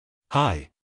Hi.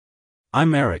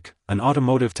 I'm Eric, an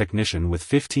automotive technician with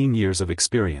 15 years of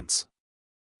experience.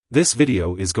 This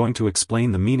video is going to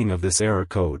explain the meaning of this error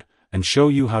code, and show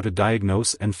you how to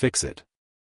diagnose and fix it.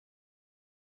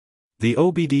 The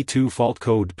OBD-II fault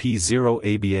code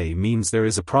P0ABA means there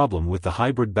is a problem with the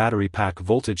hybrid battery pack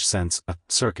voltage sense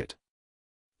circuit.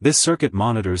 This circuit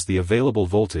monitors the available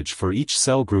voltage for each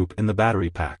cell group in the battery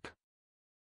pack.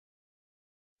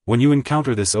 When you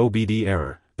encounter this OBD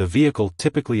error, the vehicle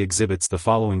typically exhibits the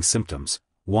following symptoms.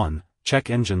 1. Check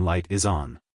engine light is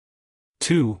on.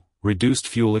 2. Reduced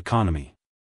fuel economy.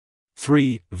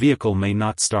 3. Vehicle may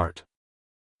not start.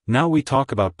 Now we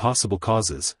talk about possible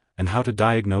causes, and how to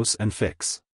diagnose and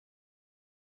fix.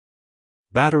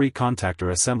 Battery contactor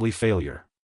assembly failure.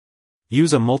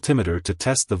 Use a multimeter to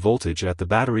test the voltage at the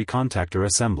battery contactor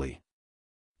assembly.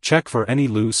 Check for any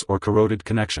loose or corroded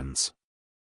connections.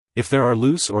 If there are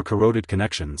loose or corroded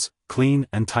connections, clean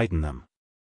and tighten them.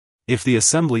 If the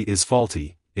assembly is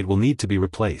faulty, it will need to be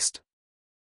replaced.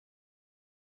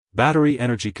 Battery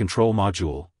Energy Control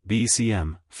Module,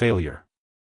 BECM, failure.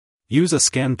 Use a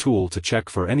scan tool to check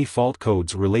for any fault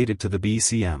codes related to the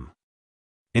BECM.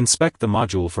 Inspect the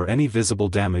module for any visible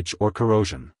damage or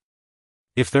corrosion.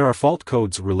 If there are fault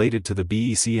codes related to the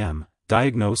BECM,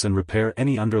 diagnose and repair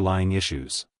any underlying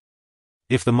issues.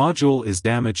 If the module is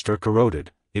damaged or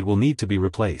corroded, it will need to be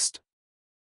replaced.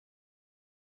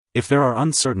 If there are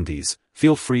uncertainties,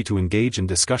 feel free to engage in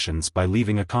discussions by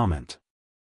leaving a comment.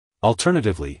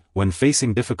 Alternatively, when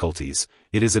facing difficulties,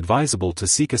 it is advisable to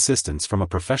seek assistance from a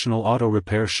professional auto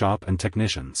repair shop and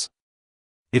technicians.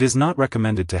 It is not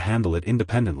recommended to handle it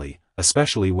independently,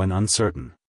 especially when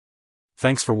uncertain.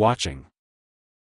 Thanks for watching.